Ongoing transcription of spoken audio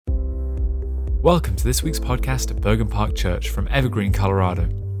Welcome to this week's podcast at Bergen Park Church from Evergreen, Colorado.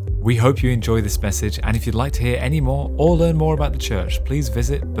 We hope you enjoy this message, and if you'd like to hear any more or learn more about the church, please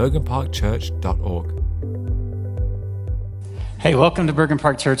visit bergenparkchurch.org. Hey, welcome to Bergen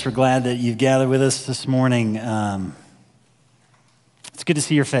Park Church. We're glad that you've gathered with us this morning. It's good to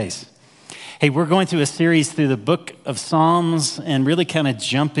see your face. Hey, we're going through a series through the book of Psalms and really kind of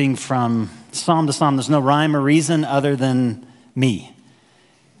jumping from psalm to psalm. There's no rhyme or reason other than me.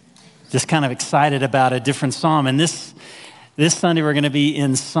 Just kind of excited about a different psalm. And this Sunday we're going to be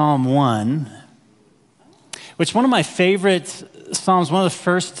in Psalm 1, which one of my favorite psalms, one of the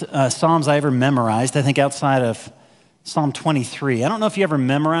first psalms I ever memorized, I think outside of Psalm 23. I don't know if you ever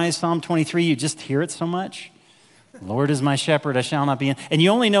memorized Psalm 23, you just hear it so much. Lord is my shepherd, I shall not be in. And you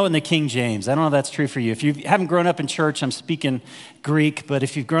only know it in the King James. I don't know if that's true for you. If you haven't grown up in church, I'm speaking Greek, but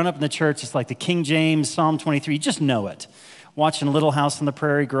if you've grown up in the church, it's like the King James, Psalm 23, you just know it. Watching Little House on the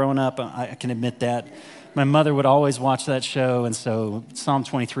Prairie growing up, I can admit that. My mother would always watch that show, and so Psalm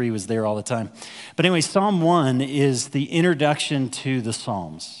 23 was there all the time. But anyway, Psalm 1 is the introduction to the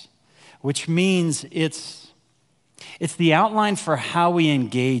Psalms, which means it's the outline for how we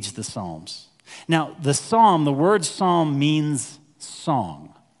engage the Psalms. Now, the word psalm means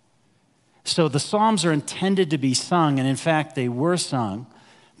song. So the Psalms are intended to be sung, and in fact, they were sung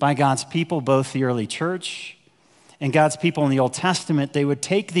by God's people, both the early church and God's people in the Old Testament. They would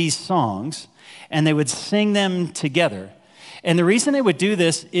take these songs and they would sing them together. And the reason they would do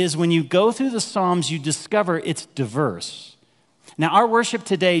this is when you go through the Psalms, you discover it's diverse. Now, our worship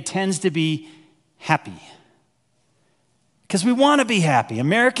today tends to be happy because we want to be happy.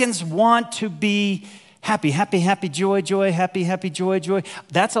 Americans want to be happy, happy, happy, joy, joy, happy, happy, joy, joy.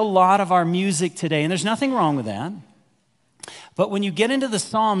 That's a lot of our music today, and there's nothing wrong with that. But when you get into the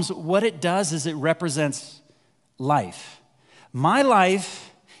Psalms, what it does is it represents life. My life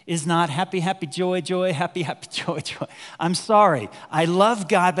is not happy, happy, joy, joy, happy, happy, joy, joy. I'm sorry. I love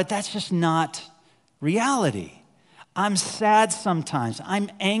God, but that's just not reality. I'm sad sometimes. I'm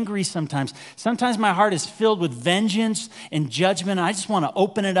angry sometimes. Sometimes my heart is filled with vengeance and judgment. I just want to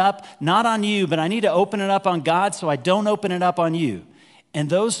open it up, not on you, but I need to open it up on God so I don't open it up on you. And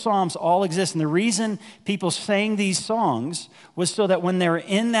those Psalms all exist. And the reason people sang these songs was so that when they were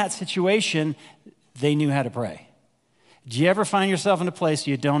in that situation, they knew how to pray. Do you ever find yourself in a place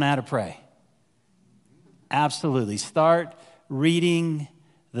you don't know how to pray? Absolutely. Start reading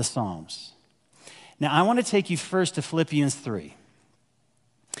the Psalms. Now, I want to take you first to Philippians 3.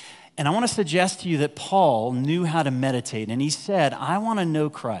 And I want to suggest to you that Paul knew how to meditate. And he said, I want to know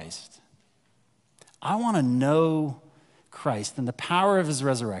Christ. I want to know Christ and the power of his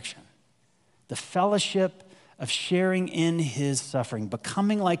resurrection, the fellowship of sharing in his suffering,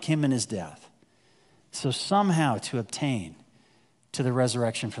 becoming like him in his death. So somehow to obtain to the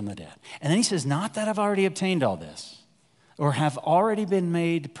resurrection from the dead. And then he says, not that I've already obtained all this or have already been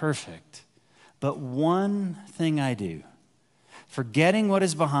made perfect, but one thing I do, forgetting what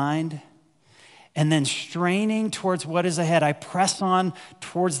is behind and then straining towards what is ahead, I press on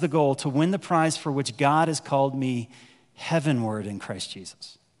towards the goal to win the prize for which God has called me heavenward in Christ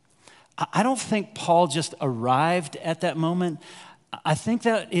Jesus. I don't think Paul just arrived at that moment. I think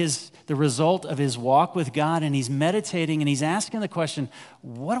that is the result of his walk with God, and he's meditating and he's asking the question,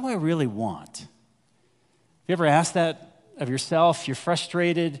 what do I really want? Have you ever asked that of yourself? You're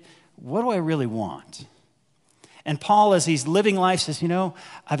frustrated. What do I really want? And Paul, as he's living life, says,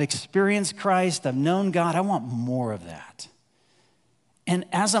 I've experienced Christ. I've known God. I want more of that. And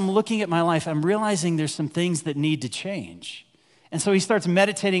as I'm looking at my life, I'm realizing there's some things that need to change. And so he starts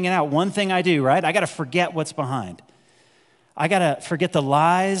meditating it out. One thing I do, right? I got to forget what's behind. I got to forget the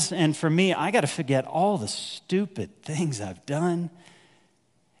lies, and for me, I got to forget all the stupid things I've done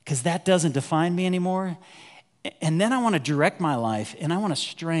because that doesn't define me anymore. And then I want to direct my life, and I want to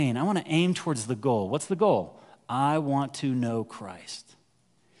strain. I want to aim towards the goal. What's the goal? I want to know Christ.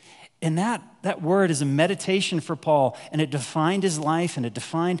 And that word is a meditation for Paul, and it defined his life, and it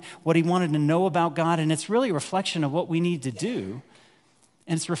defined what he wanted to know about God, and it's really a reflection of what we need to do,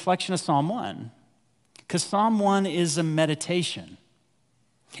 and it's a reflection of Psalm 1. Because Psalm 1 is a meditation.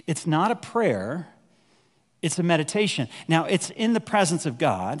 It's not a prayer, it's a meditation. Now, it's in the presence of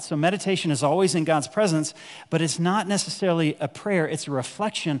God, so meditation is always in God's presence, but it's not necessarily a prayer, it's a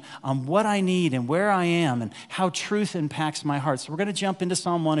reflection on what I need and where I am and how truth impacts my heart. So we're going to jump into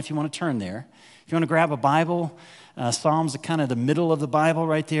Psalm 1 if you want to turn there. If you want to grab a Bible, Psalms are kind of the middle of the Bible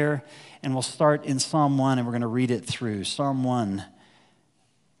right there, and we'll start in Psalm 1 and we're going to read it through. Psalm 1,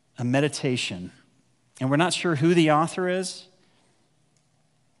 a meditation. And we're not sure who the author is,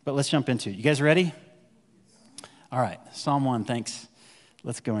 but let's jump into it. You guys ready? All right, Psalm 1, thanks.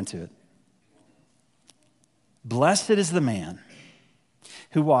 Let's go into it. Blessed is the man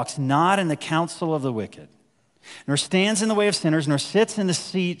who walks not in the counsel of the wicked, nor stands in the way of sinners, nor sits in the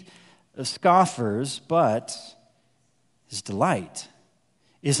seat of scoffers, but his delight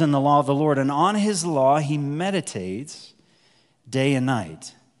is in the law of the Lord, and on his law he meditates day and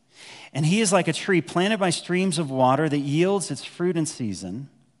night. And he is like a tree planted by streams of water that yields its fruit in season,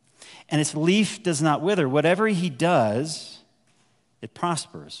 and its leaf does not wither. Whatever he does, it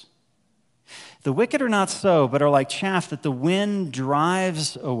prospers. The wicked are not so, but are like chaff that the wind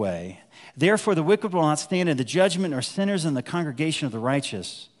drives away. Therefore the wicked will not stand in the judgment, nor sinners in the congregation of the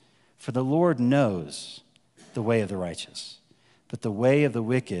righteous. For the Lord knows the way of the righteous, but the way of the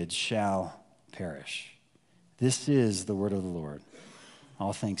wicked shall perish. This is the word of the Lord.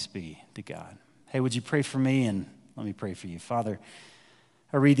 All thanks be to God. Hey, would you pray for me, and let me pray for you. Father,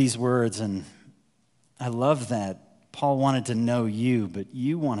 I read these words, and I love that Paul wanted to know you, but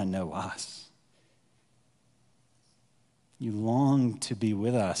you want to know us. You long to be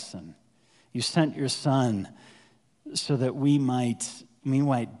with us, and you sent your Son so that we might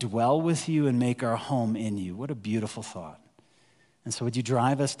dwell with you and make our home in you. What a beautiful thought. And so would you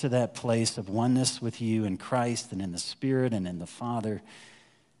drive us to that place of oneness with you in Christ and in the Spirit and in the Father,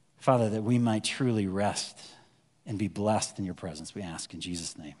 Father, that we might truly rest and be blessed in your presence, we ask in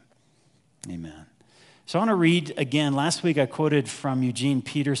Jesus' name. Amen. So I want to read again. Last week I quoted from Eugene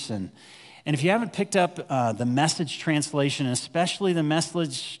Peterson. And if you haven't picked up the Message translation, and especially the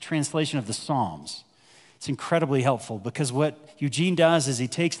Message translation of the Psalms, it's incredibly helpful, because what Eugene does is he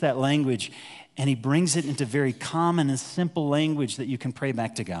takes that language and he brings it into very common and simple language that you can pray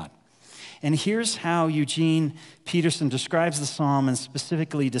back to God. And here's how Eugene Peterson describes the psalm, and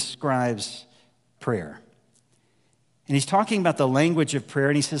specifically describes prayer. And he's talking about the language of prayer,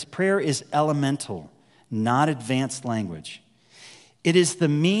 and he says prayer is elemental, not advanced language. It is the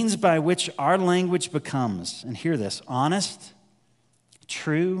means by which our language becomes, and hear this, honest,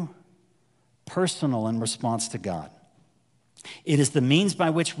 true, personal in response to God. It is the means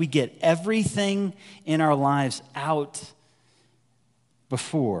by which we get everything in our lives out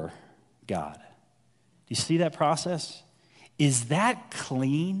before God. Do you see that process? Is that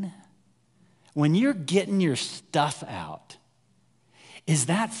clean? When you're getting your stuff out, is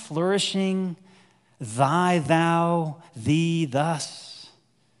that flourishing? Thy, thou, thee, thus?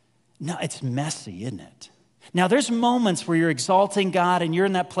 No, it's messy, isn't it? Now, there's moments where you're exalting God and you're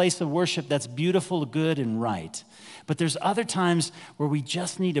in that place of worship that's beautiful, good, and right. But there's other times where we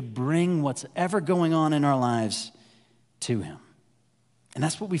just need to bring what's ever going on in our lives to him. And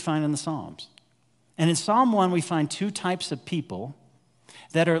that's what we find in the Psalms. And in Psalm 1, we find two types of people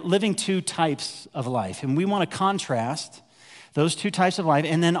that are living two types of life. And we want to contrast those two types of life.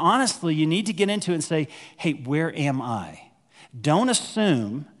 And then honestly, you need to get into it and say, hey, where am I? Don't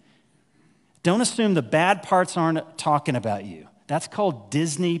assume the bad parts aren't talking about you. That's called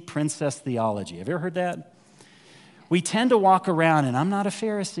Disney princess theology. Have you ever heard that? We tend to walk around, and I'm not a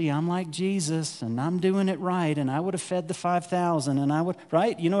Pharisee, I'm like Jesus, and I'm doing it right, and I would have fed the 5,000, and I would,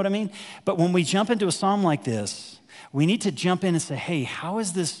 right? You know what I mean? But when we jump into a psalm like this, we need to jump in and say, hey, how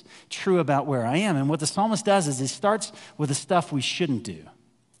is this true about where I am? And what the psalmist does is he starts with the stuff we shouldn't do.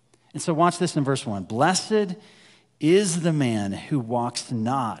 And so watch this in verse 1. Blessed is the man who walks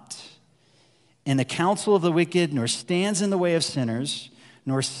not in the counsel of the wicked, nor stands in the way of sinners,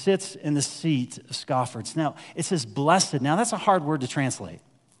 nor sits in the seat of scoffers. Now, it says blessed. Now, that's a hard word to translate.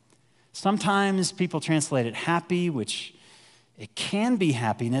 Sometimes people translate it happy, which it can be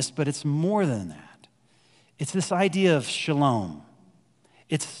happiness, but it's more than that. It's this idea of shalom.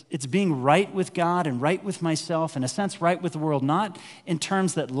 It's being right with God and right with myself, in a sense, right with the world, not in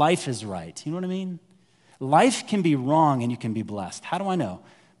terms that life is right. You know what I mean? Life can be wrong and you can be blessed. How do I know?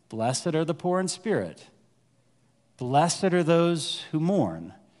 Blessed are the poor in spirit. Blessed are those who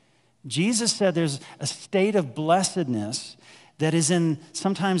mourn. Jesus said there's a state of blessedness that is in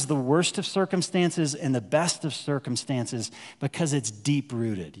sometimes the worst of circumstances and the best of circumstances because it's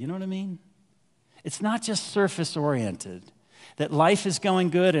deep-rooted. You know what I mean? It's not just surface-oriented, that life is going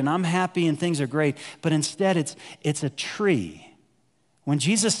good and I'm happy and things are great, but instead it's a tree. When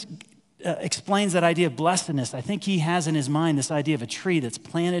Jesus explains that idea of blessedness, I think he has in his mind this idea of a tree that's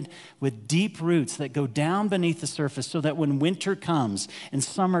planted with deep roots that go down beneath the surface so that when winter comes and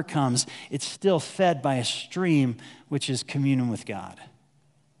summer comes, it's still fed by a stream which is communion with God.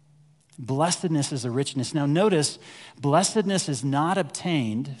 Blessedness is a richness. Now notice, blessedness is not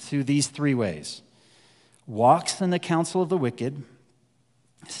obtained through these three ways. Walks in the counsel of the wicked,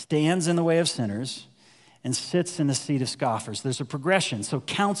 stands in the way of sinners, and sits in the seat of scoffers. There's a progression. So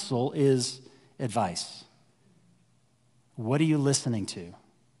counsel is advice. What are you listening to?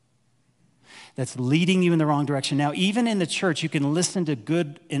 that's leading you in the wrong direction. Now, even in the church, you can listen to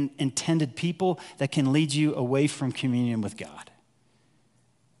good intended people that can lead you away from communion with God.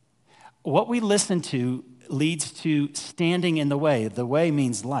 What we listen to leads to standing in the way. The way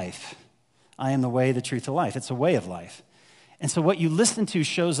means life. I am the way, the truth, the life. It's a way of life. And so what you listen to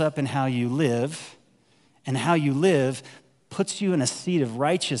shows up in how you live, and how you live puts you in a seat of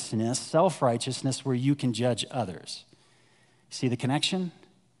righteousness, self-righteousness, where you can judge others. See the connection?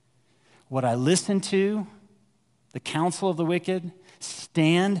 What I listen to, the counsel of the wicked,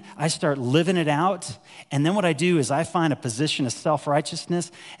 stand, I start living it out, and then what I do is I find a position of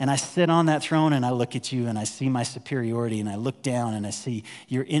self-righteousness, and I sit on that throne, and I look at you, and I see my superiority, and I look down, and I see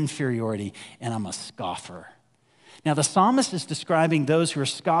your inferiority, and I'm a scoffer. Now, the psalmist is describing those who are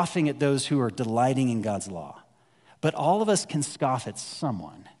scoffing at those who are delighting in God's law. But all of us can scoff at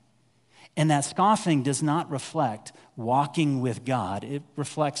someone. And that scoffing does not reflect walking with God. It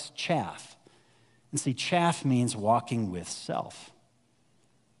reflects chaff. And see, chaff means walking with self.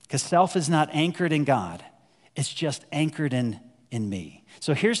 Because self is not anchored in God. It's just anchored in me.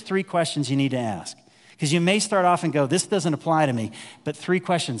 So here's 3 questions you need to ask. Because you may start off and go, this doesn't apply to me. But 3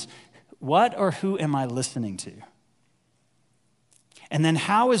 questions. What or who am I listening to? And then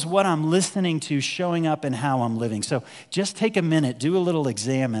how is what I'm listening to showing up in how I'm living? So just take a minute, do a little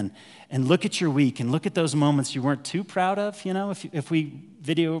examine, and look at your week and look at those moments you weren't too proud of. You know, if we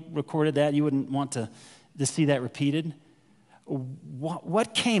video recorded that, you wouldn't want to see that repeated.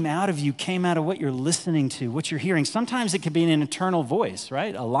 What came out of you came out of what you're listening to, what you're hearing. Sometimes it can be an internal voice,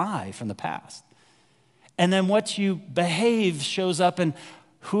 right? A lie from the past. And then what you behave shows up in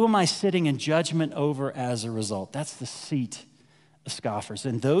who am I sitting in judgment over as a result? That's the seat of scoffers.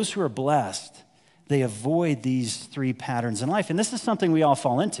 And those who are blessed, they avoid these 3 patterns in life. And this is something we all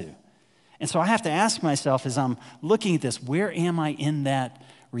fall into. And so I have to ask myself as I'm looking at this, where am I in that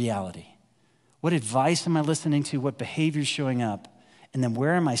reality? What advice am I listening to? What behavior is showing up? And then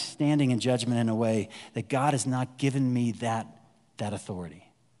where am I standing in judgment in a way that God has not given me that authority?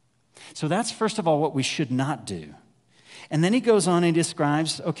 So that's, first of all, what we should not do. And then he goes on and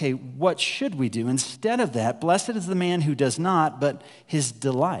describes, okay, what should we do? Instead of that, blessed is the man who does not, but his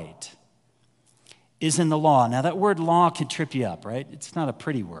delight is in the law. Now, that word law can trip you up, right? It's not a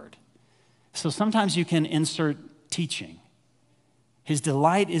pretty word. So sometimes you can insert teaching. His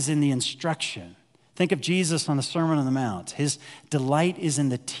delight is in the instruction. Think of Jesus on the Sermon on the Mount. His delight is in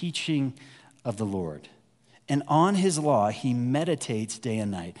the teaching of the Lord. And on his law, he meditates day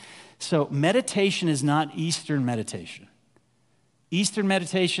and night. So meditation is not Eastern meditation. Eastern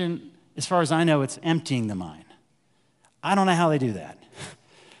meditation, as far as I know, it's emptying the mind. I don't know how they do that.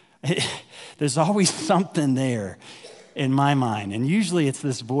 There's always something there in my mind, and usually it's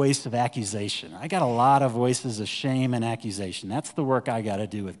this voice of accusation. I got a lot of voices of shame and accusation. That's the work I got to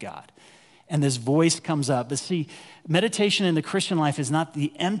do with God. And this voice comes up. But see, meditation in the Christian life is not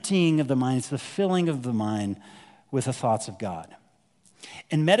the emptying of the mind, it's the filling of the mind with the thoughts of God.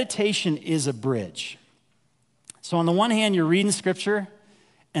 And meditation is a bridge. So on the one hand, you're reading scripture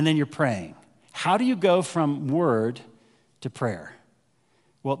and then you're praying. How do you go from word to prayer?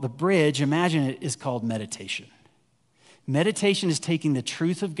 Well, the bridge, imagine it, is called meditation. Meditation is taking the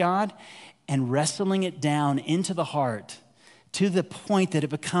truth of God and wrestling it down into the heart to the point that it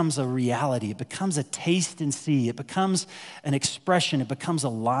becomes a reality. It becomes a taste and see. It becomes an expression. It becomes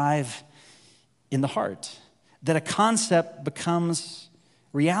alive in the heart. That a concept becomes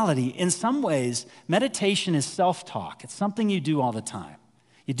reality. In some ways, meditation is self-talk. It's something you do all the time.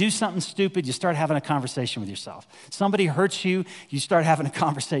 You do something stupid, you start having a conversation with yourself. Somebody hurts you, you start having a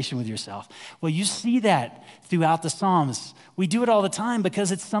conversation with yourself. Well, you see that throughout the Psalms. We do it all the time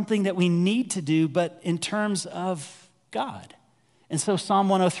because it's something that we need to do, but in terms of God. And so Psalm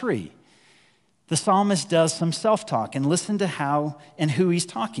 103, the psalmist does some self-talk, and listen to how and who he's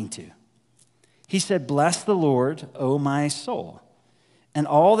talking to. He said, "Bless the Lord, O my soul. And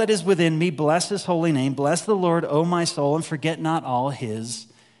all that is within me, bless his holy name. Bless the Lord, O my soul, and forget not all his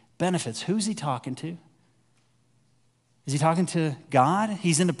benefits." Who's he talking to? Is he talking to God?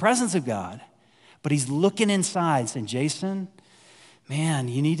 He's in the presence of God, but he's looking inside saying, Jason, man,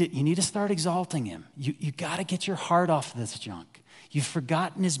 you need to start exalting him. You got to get your heart off this junk. You've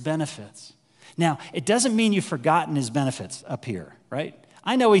forgotten his benefits. Now, it doesn't mean you've forgotten his benefits up here, right?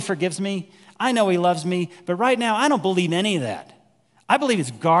 I know he forgives me. I know he loves me, but right now I don't believe any of that. I believe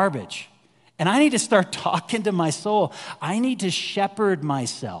it's garbage. And I need to start talking to my soul. I need to shepherd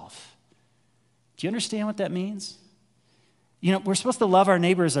myself. Do you understand what that means? You know, we're supposed to love our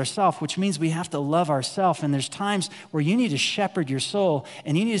neighbor as ourselves, which means we have to love ourselves. And there's times where you need to shepherd your soul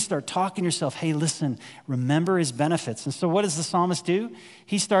and you need to start talking to yourself, hey, listen, remember his benefits. And so what does the psalmist do?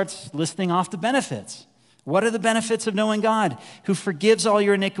 He starts listing off the benefits. What are the benefits of knowing God? Who forgives all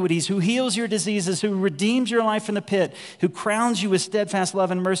your iniquities, who heals your diseases, who redeems your life from the pit, who crowns you with steadfast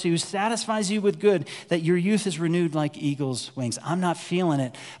love and mercy, who satisfies you with good, that your youth is renewed like eagle's wings. I'm not feeling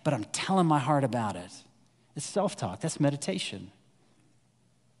it, but I'm telling my heart about it. It's self-talk. That's meditation.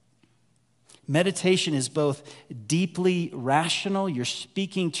 Meditation is both deeply rational, you're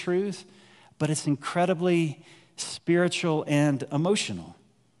speaking truth, but it's incredibly spiritual and emotional.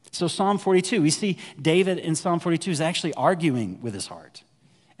 So Psalm 42, we see David in Psalm 42 is actually arguing with his heart.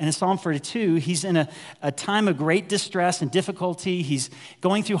 And in Psalm 42, he's in a time of great distress and difficulty. He's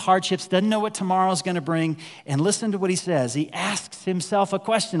going through hardships, doesn't know what tomorrow's going to bring. And listen to what he says. He asks himself a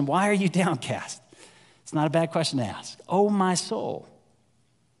question, why are you downcast? It's not a bad question to ask. Oh, my soul,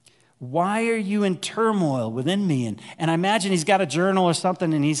 why are you in turmoil within me? And I imagine he's got a journal or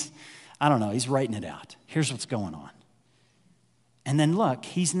something and he's writing it out. Here's what's going on. And then look,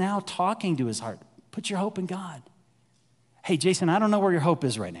 he's now talking to his heart. Put your hope in God. Hey, Jason, I don't know where your hope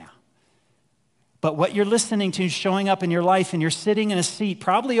is right now. But what you're listening to is showing up in your life and you're sitting in a seat,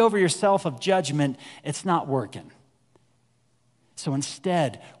 probably over yourself of judgment. It's not working. So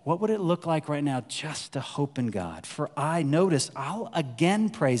instead, what would it look like right now just to hope in God? For I'll again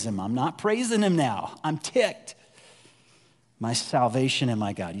praise him. I'm not praising him now. I'm ticked. My salvation and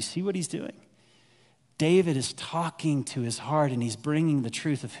my God. You see what he's doing? David is talking to his heart and he's bringing the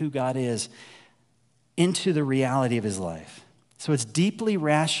truth of who God is into the reality of his life. So it's deeply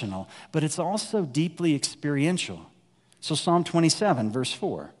rational, but it's also deeply experiential. So Psalm 27, verse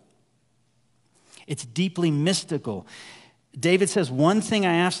 4. It's deeply mystical. David says, one thing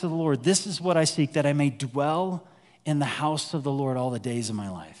I ask of the Lord, this is what I seek, that I may dwell in the house of the Lord all the days of my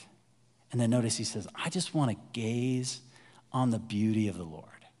life. And then notice he says, I just want to gaze on the beauty of the Lord.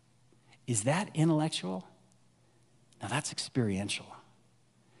 Is that intellectual? Now that's experiential.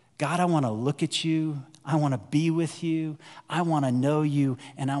 God, I want to look at you. I want to be with you. I want to know you,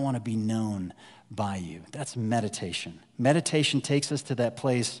 and I want to be known by you. That's meditation. Meditation takes us to that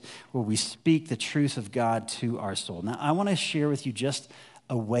place where we speak the truth of God to our soul. Now, I want to share with you just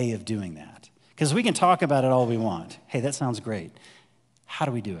a way of doing that, because we can talk about it all we want. Hey, that sounds great. How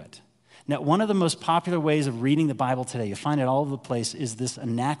do we do it? Now, one of the most popular ways of reading the Bible today, you find it all over the place, is this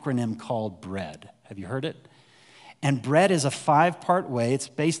acronym called BREAD. Have you heard it? And BREAD is a 5-part way. It's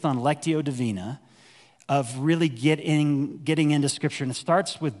based on Lectio Divina of really getting into Scripture. And it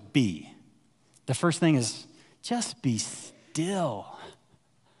starts with B. The first thing is just be still.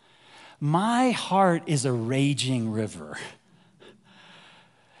 My heart is a raging river.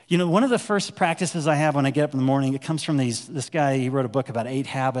 You know, one of the first practices I have when I get up in the morning, it comes from this guy. He wrote a book about 8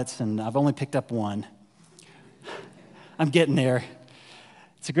 habits, and I've only picked up one. I'm getting there.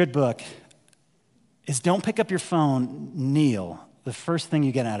 It's a good book. Is don't pick up your phone, kneel, the first thing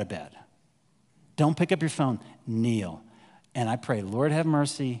you get out of bed. Don't pick up your phone, kneel. And I pray, Lord, have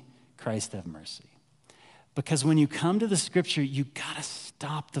mercy, Christ, have mercy. Because when you come to the Scripture, you got to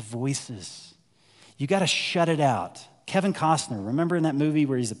stop the voices. You got to shut it out. Kevin Costner, remember in that movie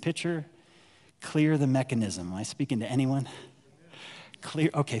where he's a pitcher? Clear the mechanism. Am I speaking to anyone?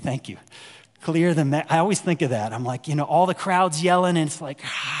 Clear, okay, thank you. Clear the, I always think of that. I'm like, all the crowd's yelling and it's like,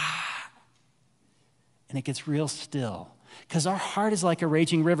 and it gets real still. Because our heart is like a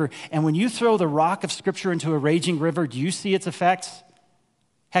raging river. And when you throw the rock of Scripture into a raging river, do you see its effects?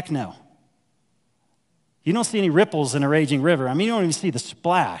 Heck no. You don't see any ripples in a raging river. I mean, you don't even see the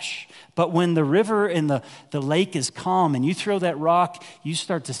splash. But when the river and the lake is calm and you throw that rock, you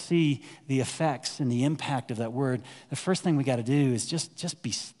start to see the effects and the impact of that word. The first thing we got to do is just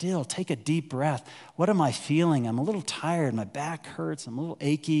be still. Take a deep breath. What am I feeling? I'm a little tired. My back hurts. I'm a little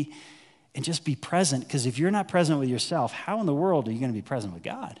achy. And just be present, because if you're not present with yourself, how in the world are you going to be present with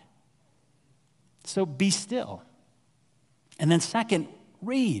God? So be still. And then second,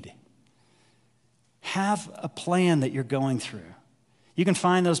 read. Have a plan that you're going through. You can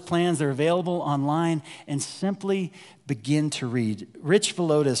find those plans. They're available online, and simply begin to read. Rich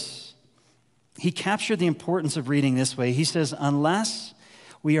Villodas, he captured the importance of reading this way. He says, unless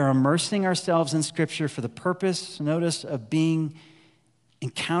we are immersing ourselves in Scripture for the purpose, notice, of being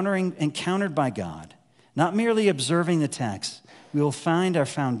encountered by God, not merely observing the text, we will find our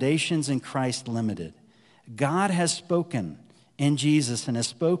foundations in Christ limited. God has spoken in Jesus and has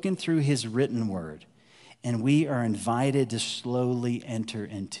spoken through his written word, and we are invited to slowly enter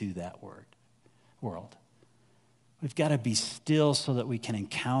into that world. We've got to be still so that we can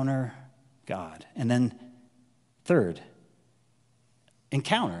encounter God. And then third,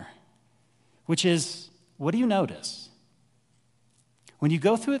 encounter, which is, what do you notice? When you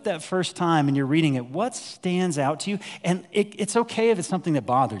go through it that first time and you're reading it, what stands out to you? And it's okay if it's something that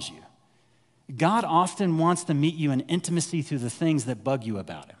bothers you. God often wants to meet you in intimacy through the things that bug you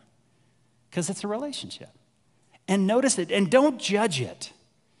about him, because it's a relationship. And notice it, and don't judge it.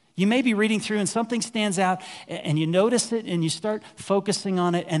 You may be reading through and something stands out and you notice it and you start focusing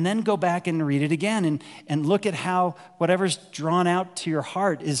on it, and then go back and read it again and look at how whatever's drawn out to your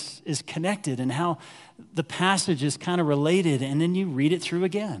heart is connected, and how the passage is kind of related, and then you read it through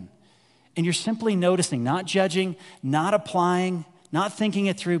again. And you're simply noticing, not judging, not applying, not thinking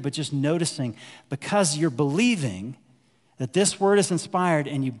it through, but just noticing, because you're believing that this word is inspired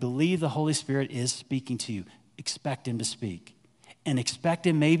and you believe the Holy Spirit is speaking to you. Expect him to speak. And expect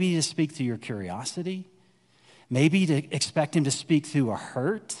him maybe to speak through your curiosity, maybe to expect him to speak through a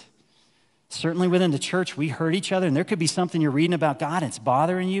hurt. Certainly within the church, we hurt each other, and there could be something you're reading about God, and it's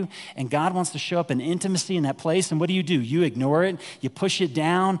bothering you, and God wants to show up in intimacy in that place, and what do? You ignore it, you push it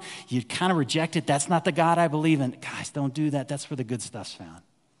down, you kind of reject it. That's not the God I believe in. Guys, don't do that. That's where the good stuff's found.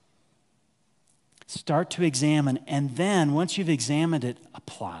 Start to examine, and then once you've examined it,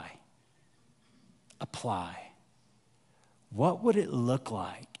 apply. Apply. What would it look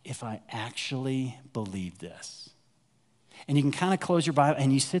like if I actually believed this? And you can kind of close your Bible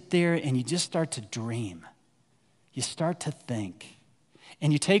and you sit there and you just start to dream. You start to think.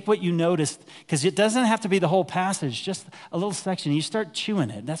 And you take what you noticed, because it doesn't have to be the whole passage, just a little section. You start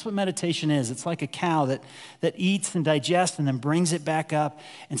chewing it. That's what meditation is. It's like a cow that eats and digests and then brings it back up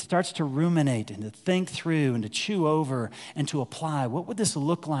and starts to ruminate and to think through and to chew over and to apply. What would this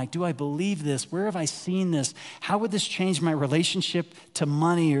look like? Do I believe this? Where have I seen this? How would this change my relationship to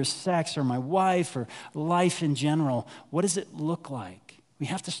money or sex or my wife or life in general? What does it look like? We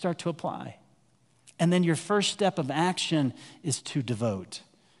have to start to apply. And then your first step of action is to devote.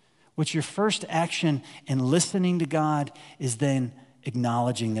 Which your first action in listening to God is then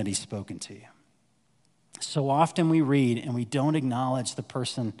acknowledging that he's spoken to you. So often we read and we don't acknowledge the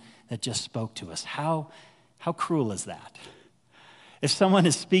person that just spoke to us. How cruel is that? If someone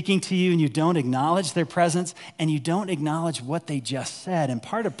is speaking to you and you don't acknowledge their presence and you don't acknowledge what they just said. And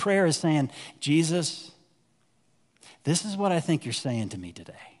part of prayer is saying, Jesus, this is what I think you're saying to me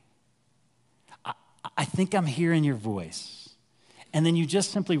today. I think I'm hearing your voice. And then you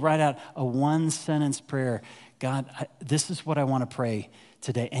just simply write out a one-sentence prayer. God, this is what I want to pray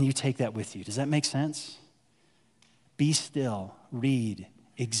today. And you take that with you. Does that make sense? Be still, read,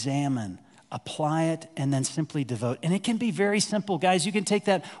 examine, apply it, and then simply devote. And it can be very simple, guys. You can take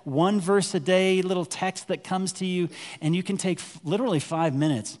that one verse a day, little text that comes to you, and you can take literally 5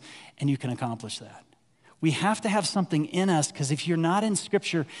 minutes, and you can accomplish that. We have to have something in us, because if you're not in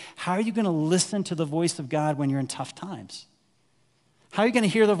Scripture, how are you going to listen to the voice of God when you're in tough times? How are you going to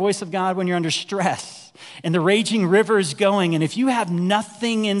hear the voice of God when you're under stress and the raging river is going? And if you have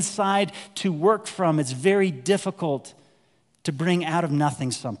nothing inside to work from, it's very difficult to bring out of nothing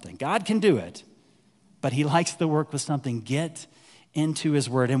something. God can do it, but he likes to work with something. Get into his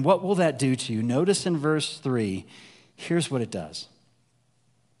word. And what will that do to you? Notice in verse 3, here's what it does.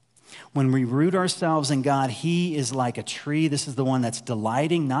 When we root ourselves in God, he is like a tree. This is the one that's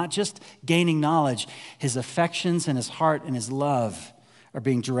delighting, not just gaining knowledge. His affections and his heart and his love are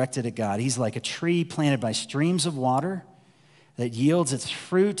being directed at God. He's like a tree planted by streams of water that yields its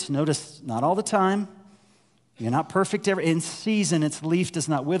fruit. Notice, not all the time. You're not perfect in season. Its leaf does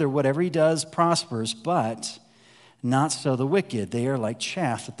not wither. Whatever he does prospers, but not so the wicked. They are like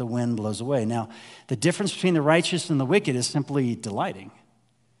chaff that the wind blows away. Now, the difference between the righteous and the wicked is simply delighting.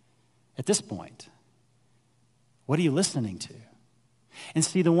 At this point, what are you listening to? And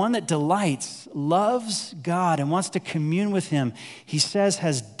see, the one that delights, loves God and wants to commune with him, he says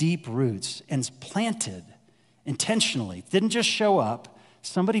has deep roots and is planted intentionally. Didn't just show up.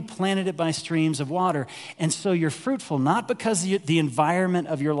 Somebody planted it by streams of water. And so you're fruitful, not because the environment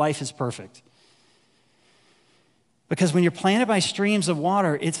of your life is perfect. Because when you're planted by streams of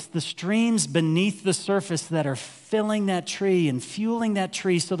water, it's the streams beneath the surface that are filling that tree and fueling that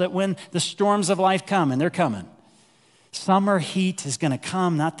tree so that when the storms of life come, and they're coming, summer heat is going to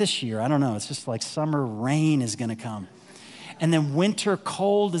come, not this year, I don't know, it's just like summer rain is going to come. And then winter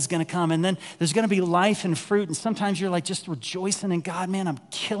cold is going to come, and then there's going to be life and fruit, and sometimes you're like just rejoicing in God, man, I'm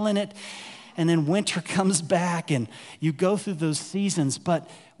killing it. And then winter comes back and you go through those seasons. But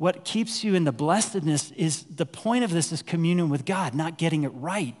what keeps you in the blessedness is the point of this is communion with God, not getting it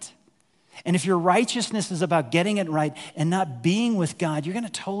right. And if your righteousness is about getting it right and not being with God, you're going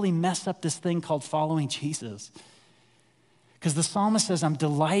to totally mess up this thing called following Jesus. Because the psalmist says, I'm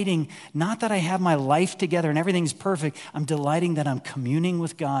delighting, not that I have my life together and everything's perfect, I'm delighting that I'm communing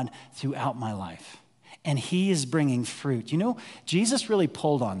with God throughout my life. And he is bringing fruit. You know, Jesus really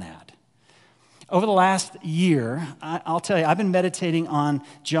pulled on that. Over the last year, I'll tell you, I've been meditating on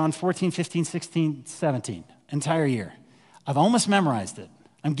John 14, 15, 16, 17, entire year. I've almost memorized it.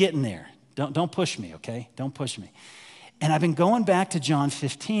 I'm getting there. Don't push me, okay? Don't push me. And I've been going back to John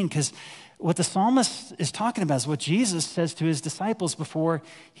 15 because what the psalmist is talking about is what Jesus says to his disciples before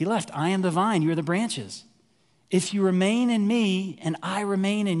he left. I am the vine, you are the branches. If you remain in me and I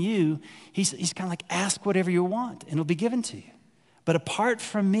remain in you, he's kind of like, ask whatever you want and it'll be given to you. But apart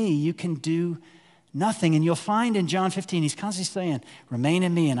from me, you can do nothing. And you'll find in John 15, he's constantly saying, remain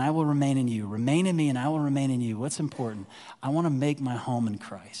in me and I will remain in you. Remain in me and I will remain in you. What's important? I want to make my home in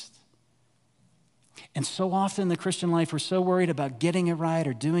Christ. And so often in the Christian life, we're so worried about getting it right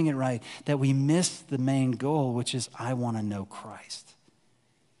or doing it right that we miss the main goal, which is I want to know Christ.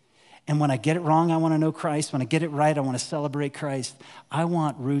 And when I get it wrong, I want to know Christ. When I get it right, I want to celebrate Christ. I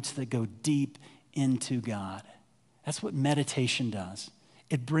want roots that go deep into God. That's what meditation does.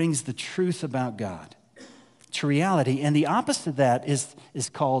 It brings the truth about God to reality. And the opposite of that is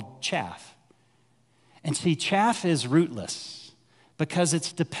called chaff. And see, chaff is rootless because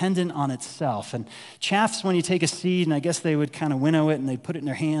it's dependent on itself. And chaff's when you take a seed, and I guess they would kind of winnow it, and they'd put it in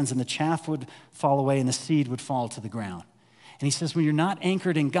their hands, and the chaff would fall away, and the seed would fall to the ground. And he says, when you're not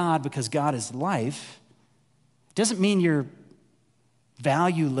anchored in God because God is life, it doesn't mean you're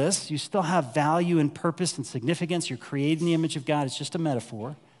valueless. You still have value and purpose and significance. You're created in the image of God. It's just a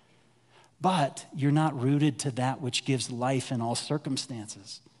metaphor. But you're not rooted to that which gives life in all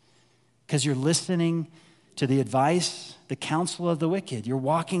circumstances because you're listening to the advice, the counsel of the wicked. You're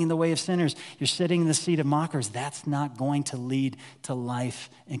walking in the way of sinners. You're sitting in the seat of mockers. That's not going to lead to life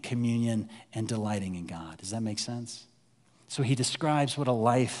and communion and delighting in God. Does that make sense? So he describes what a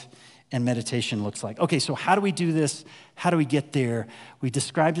life and meditation looks like. Okay, so how do we do this? How do we get there? We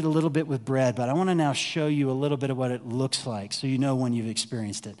described it a little bit with bread, but I want to now show you a little bit of what it looks like so you know when you've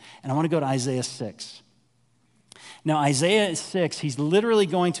experienced it. And I want to go to Isaiah 6. Now, Isaiah 6, he's literally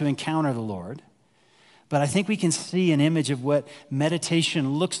going to encounter the Lord. But I think we can see an image of what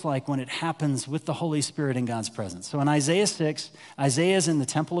meditation looks like when it happens with the Holy Spirit in God's presence. So in Isaiah 6, Isaiah's in the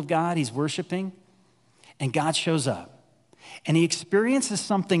temple of God. He's worshiping, and God shows up. And he experiences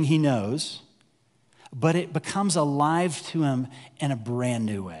something he knows, but it becomes alive to him in a brand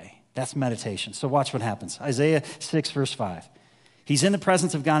new way. That's meditation. So watch what happens. Isaiah 6, verse 5. He's in the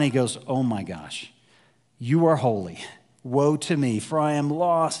presence of God, and he goes, oh my gosh, you are holy. Woe to me, for I am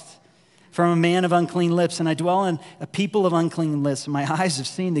lost. From a man of unclean lips, and I dwell in a people of unclean lips. And my eyes have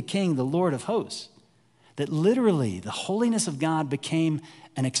seen the King, the Lord of hosts. That literally the holiness of God became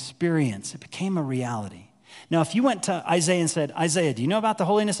an experience. It became a reality. Now, if you went to Isaiah and said, Isaiah, do you know about the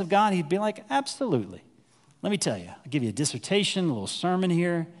holiness of God? He'd be like, absolutely. Let me tell you. I'll give you a dissertation, a little sermon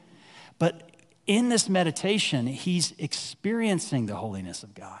here. But in this meditation, he's experiencing the holiness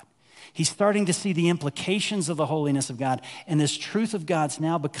of God. He's starting to see the implications of the holiness of God, and this truth of God's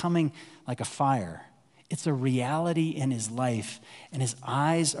now becoming like a fire. It's a reality in his life, and his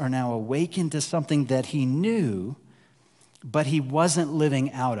eyes are now awakened to something that he knew, but he wasn't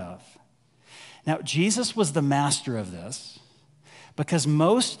living out of. Now, Jesus was the master of this because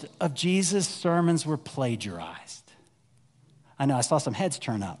most of Jesus' sermons were plagiarized. I know, I saw some heads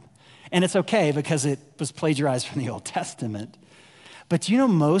turn up, and it's okay because it was plagiarized from the Old Testament. But you know,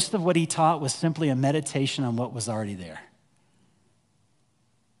 most of what he taught was simply a meditation on what was already there.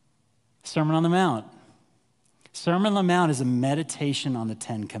 Sermon on the Mount. Sermon on the Mount is a meditation on the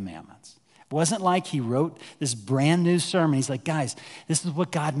 10 Commandments. It wasn't like he wrote this brand new sermon. He's like, guys, this is what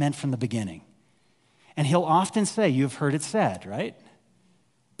God meant from the beginning. And he'll often say, you've heard it said, right?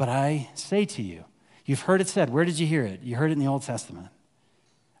 But I say to you, you've heard it said. Where did you hear it? You heard it in the Old Testament.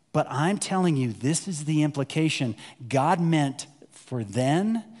 But I'm telling you, this is the implication God meant for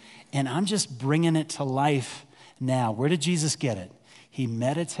then, and I'm just bringing it to life now. Where did Jesus get it? He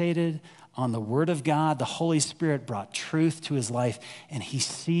meditated on the Word of God. The Holy Spirit brought truth to his life, and he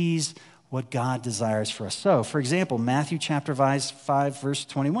sees what God desires for us. So, for example, Matthew chapter 5, verse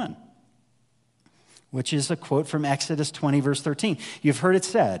 21, which is a quote from Exodus 20, verse 13. You've heard it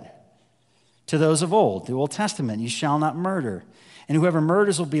said to those of old, the Old Testament, you shall not murder, and whoever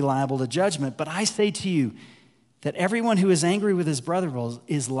murders will be liable to judgment. But I say to you, that everyone who is angry with his brother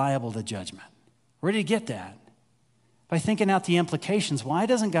is liable to judgment. Where did he get that? By thinking out the implications. Why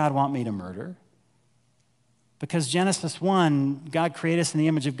doesn't God want me to murder? Because Genesis 1, God created us in the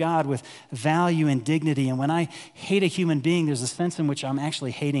image of God with value and dignity. And when I hate a human being, there's a sense in which I'm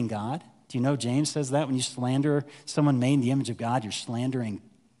actually hating God. Do you know James says that when you slander someone made in the image of God, you're slandering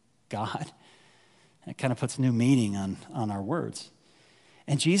God? That kind of puts new meaning on our words.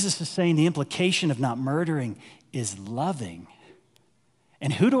 And Jesus is saying the implication of not murdering is loving.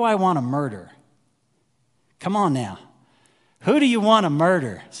 And who do I want to murder? Come on now. Who do you want to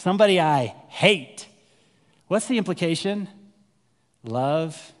murder? Somebody I hate. What's the implication?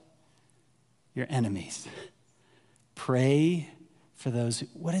 Love your enemies. Pray for those.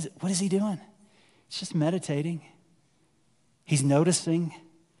 What is he doing? He's just meditating. He's noticing.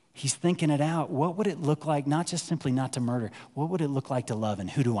 He's thinking it out. What would it look like, not just simply not to murder? What would it look like to love, and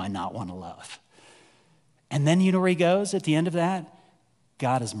who do I not want to love? And then you know where he goes at the end of that?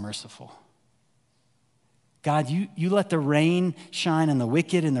 God is merciful. God, you let the rain shine on the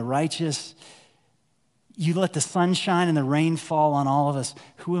wicked and the righteous. You let the sun shine and the rain fall on all of us.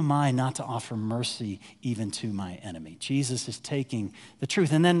 Who am I not to offer mercy even to my enemy? Jesus is taking the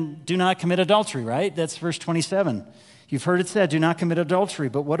truth. And then do not commit adultery, right? That's verse 27. You've heard it said, do not commit adultery.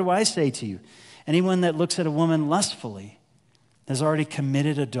 But what do I say to you? Anyone that looks at a woman lustfully has already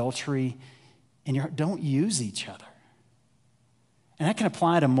committed adultery in your heart. Don't use each other. And that can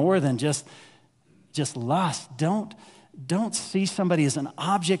apply to more than just lust. Don't see somebody as an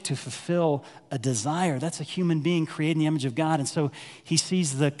object to fulfill a desire. That's a human being created in the image of God. And so he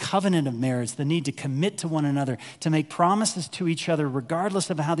sees the covenant of marriage, the need to commit to one another, to make promises to each other regardless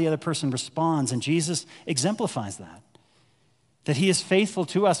of how the other person responds. And Jesus exemplifies that he is faithful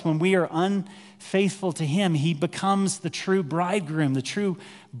to us. When we are unfaithful to him, he becomes the true bridegroom, the true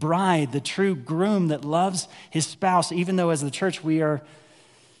bride, the true groom that loves his spouse, even though as the church we are,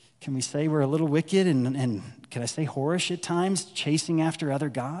 can we say we're a little wicked and can I say whorish at times, chasing after other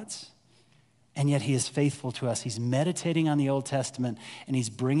gods? And yet he is faithful to us. He's meditating on the Old Testament and he's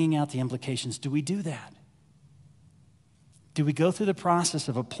bringing out the implications. Do we do that? Do we go through the process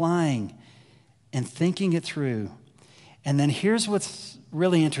of applying and thinking it through? And then here's what's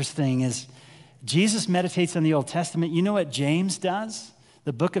really interesting is Jesus meditates on the Old Testament. You know what James does?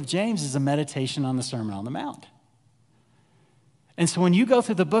 The book of James is a meditation on the Sermon on the Mount. And so when you go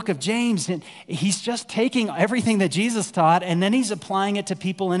through the book of James, he's just taking everything that Jesus taught and then he's applying it to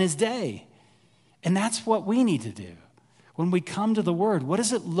people in his day. And that's what we need to do. When we come to the Word, what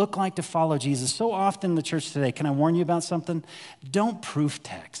does it look like to follow Jesus? So often in the church today, can I warn you about something? Don't proof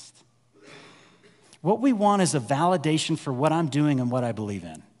text. What we want is a validation for what I'm doing and what I believe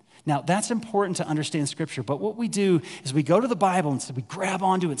in. Now, that's important to understand Scripture, but what we do is we go to the Bible and so we grab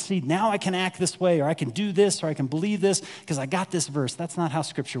onto it, see, now I can act this way, or I can do this, or I can believe this because I got this verse. That's not how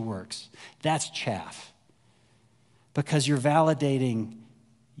Scripture works. That's chaff. Because you're validating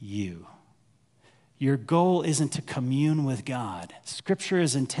you. Your goal isn't to commune with God. Scripture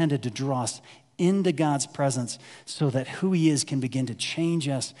is intended to draw us into God's presence so that who he is can begin to change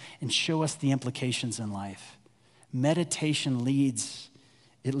us and show us the implications in life. Meditation leads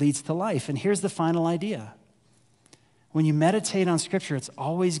to life. And here's the final idea. When you meditate on Scripture, it's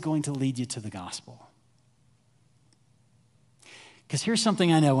always going to lead you to the gospel. Because here's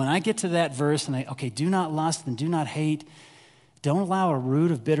something I know. When I get to that verse and do not lust and do not hate, don't allow a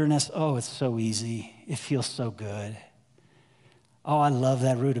root of bitterness. Oh, it's so easy. It feels so good. Oh, I love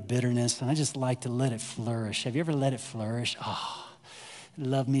that root of bitterness, and I just like to let it flourish. Have you ever let it flourish? Oh, I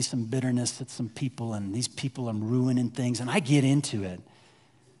love me some bitterness at some people, and these people I'm ruining things, and I get into it.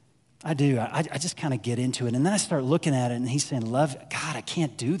 I do. I just kind of get into it, and then I start looking at it, and he's saying, love, God, I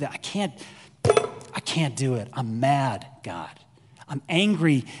can't do that. I can't do it. I'm mad, God. I'm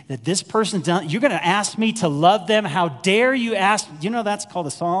angry that this person's done. You're going to ask me to love them? How dare you ask? You know that's called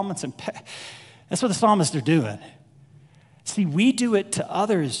a psalm. That's what the psalmists are doing. See, we do it to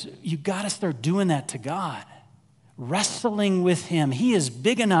others. You got to start doing that to God. Wrestling with him. He is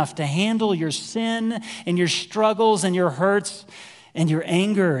big enough to handle your sin and your struggles and your hurts and your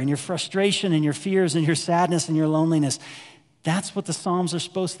anger and your frustration and your fears and your sadness and your loneliness. That's what the Psalms are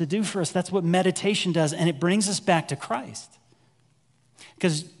supposed to do for us. That's what meditation does, and it brings us back to Christ.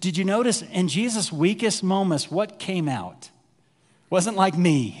 Because did you notice in Jesus' weakest moments, what came out? Wasn't like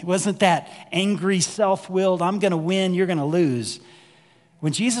me. It wasn't that angry, self-willed, I'm going to win, you're going to lose.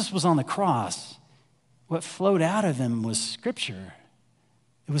 When Jesus was on the cross, what flowed out of him was Scripture.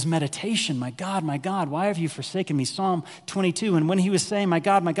 It was meditation. My God, why have you forsaken me? Psalm 22. And when he was saying, my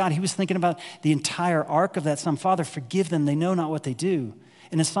God, he was thinking about the entire arc of that psalm. Father, forgive them. They know not what they do.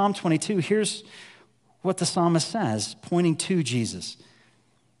 And in Psalm 22, here's what the psalmist says, pointing to Jesus.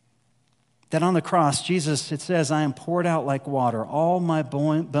 That on the cross, Jesus, it says, I am poured out like water. All my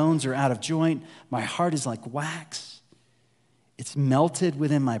bones are out of joint. My heart is like wax. It's melted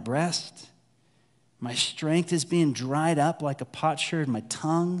within my breast. My strength is being dried up like a potsherd. My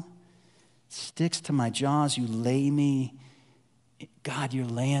tongue sticks to my jaws. You lay me, God, you're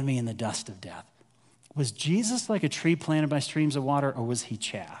laying me in the dust of death. Was Jesus like a tree planted by streams of water, or was he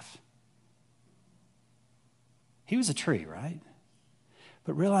chaff? He was a tree, right?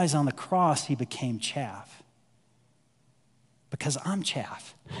 But realize on the cross, he became chaff. Because I'm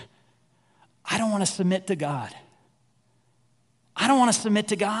chaff. I don't want to submit to God. I don't want to submit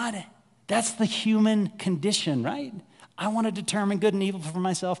to God. That's the human condition, right? I want to determine good and evil for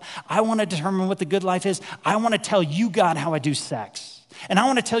myself. I want to determine what the good life is. I want to tell you, God, how I do sex. And I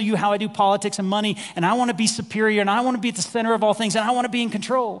want to tell you how I do politics and money. And I want to be superior. And I want to be at the center of all things. And I want to be in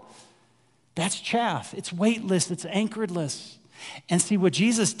control. That's chaff. It's weightless. It's anchoredless. And see, what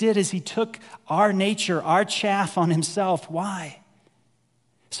Jesus did is he took our nature, our chaff on himself. Why?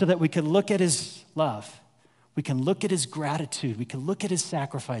 So that we could look at his love. We can look at his gratitude. We can look at his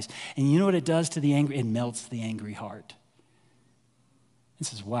sacrifice. And you know what it does to the angry? It melts the angry heart. It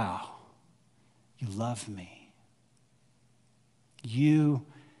says, wow, you love me. You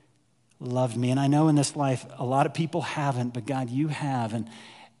loved me. And I know in this life, a lot of people haven't, but God, you have. And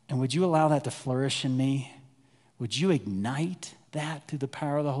would you allow that to flourish in me? Would you ignite that through the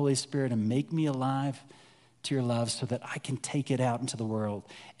power of the Holy Spirit and make me alive to your love so that I can take it out into the world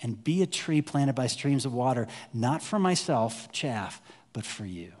and be a tree planted by streams of water, not for myself, chaff, but for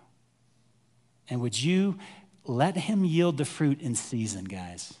you? And would you let him yield the fruit in season,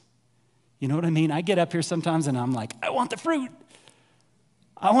 guys? You know what I mean? I get up here sometimes and I'm like, I want the fruit.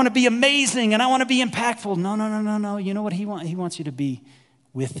 I want to be amazing and I want to be impactful. No. You know what he wants? He wants you to be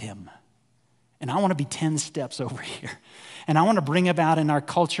with him. And I want to be 10 steps over here. And I want to bring about in our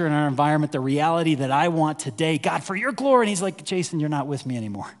culture and our environment the reality that I want today. God, for your glory. And he's like, Jason, you're not with me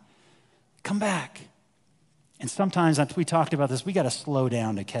anymore. Come back. And sometimes, we talked about this, we got to slow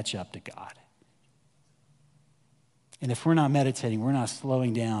down to catch up to God. And if we're not meditating, we're not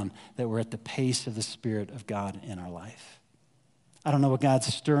slowing down, that we're at the pace of the Spirit of God in our life. I don't know what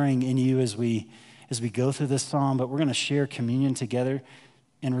God's stirring in you as we go through this psalm, but we're going to share communion together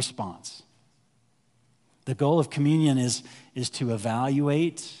in response. The goal of communion is to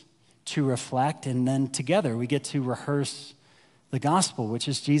evaluate, to reflect, and then together we get to rehearse the gospel, which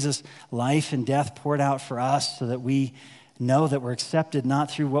is Jesus' life and death poured out for us so that we know that we're accepted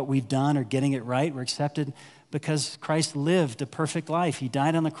not through what we've done or getting it right. We're accepted because Christ lived a perfect life. He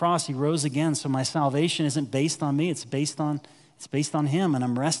died on the cross. He rose again. So my salvation isn't based on me. It's based on him, and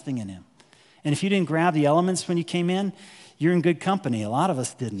I'm resting in him. And if you didn't grab the elements when you came in, you're in good company. A lot of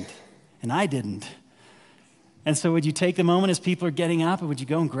us didn't, and I didn't. And so would you take the moment as people are getting up, and would you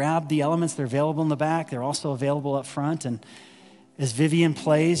go and grab the elements? They're available in the back. They're also available up front. And as Vivian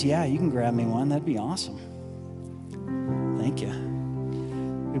plays, yeah, you can grab me one. That'd be awesome. Thank you.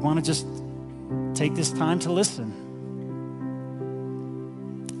 We want to just take this time to listen.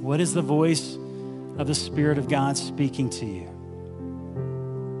 What is the voice of the Spirit of God speaking to you?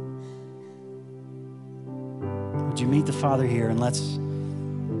 Would you meet the Father here, and let's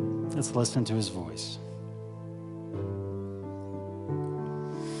listen to his voice.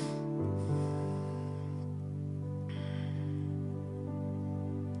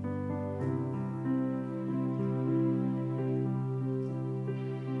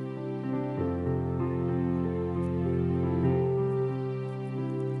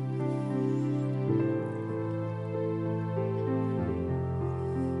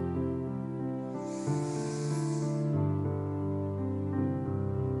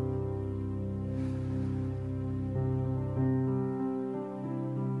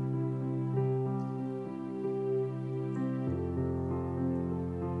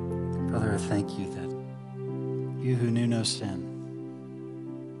 Father, I thank you that you who knew no sin,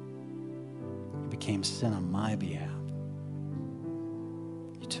 you became sin on my behalf.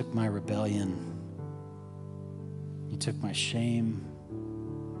 You took my rebellion. You took my shame.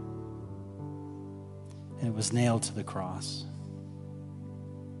 And it was nailed to the cross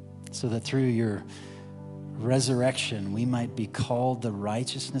so that through your resurrection, we might be called the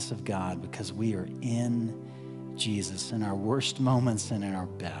righteousness of God because we are in Jesus. In our worst moments and in our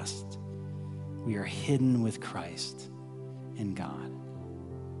best, we are hidden with Christ in God.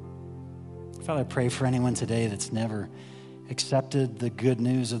 Father, I pray for anyone today that's never accepted the good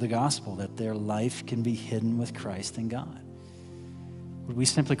news of the gospel, that their life can be hidden with Christ in God. Would we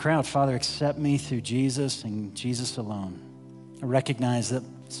simply cry out, Father, accept me through Jesus and Jesus alone. I recognize that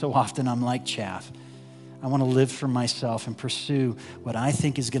so often I'm like chaff. I want to live for myself and pursue what I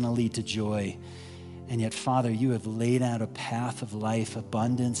think is going to lead to joy. And yet, Father, you have laid out a path of life,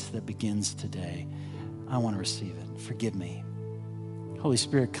 abundance that begins today. I want to receive it. Forgive me. Holy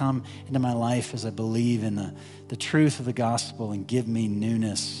Spirit, come into my life as I believe in the truth of the gospel and give me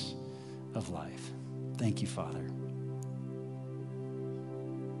newness of life. Thank you, Father.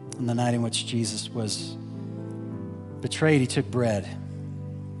 On the night in which Jesus was betrayed, he took bread.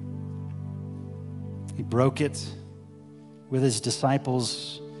 He broke it with his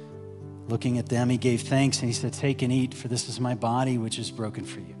disciples. Looking at them, he gave thanks and he said, "Take and eat, for this is my body, which is broken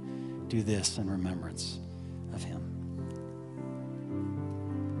for you. Do this in remembrance of him."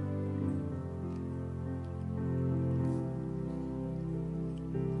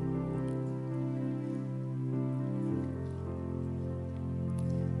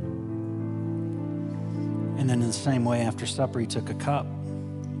 And then in the same way, after supper, he took a cup.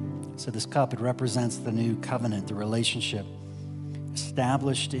 So this cup, it represents the new covenant, the relationship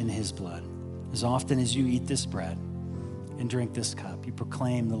established in his blood. As often as you eat this bread and drink this cup, you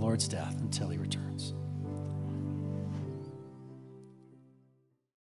proclaim the Lord's death until he returns.